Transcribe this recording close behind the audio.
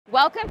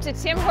Welcome to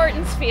Tim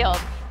Hortons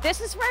Field. This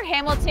is where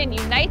Hamilton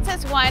unites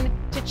as one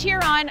to cheer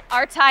on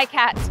our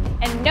Ticats.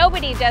 And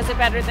nobody does it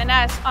better than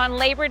us on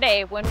Labor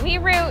Day when we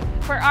root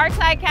for our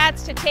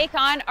Ticats to take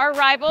on our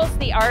rivals,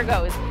 the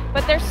Argos.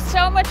 But there's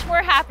so much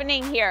more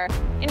happening here.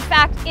 In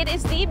fact, it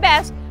is the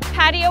best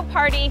patio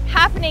party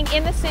happening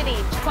in the city.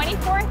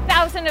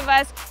 24,000 of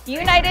us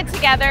united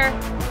together.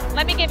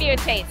 Let me give you a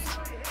taste.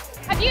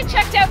 Have you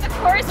checked out the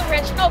Coors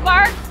Original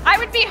Bar? I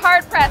would be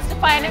hard-pressed to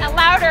find a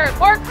louder,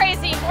 more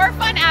crazy, more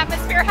fun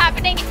atmosphere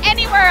happening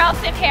anywhere else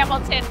in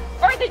Hamilton,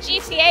 or the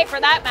GTA for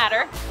that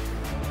matter.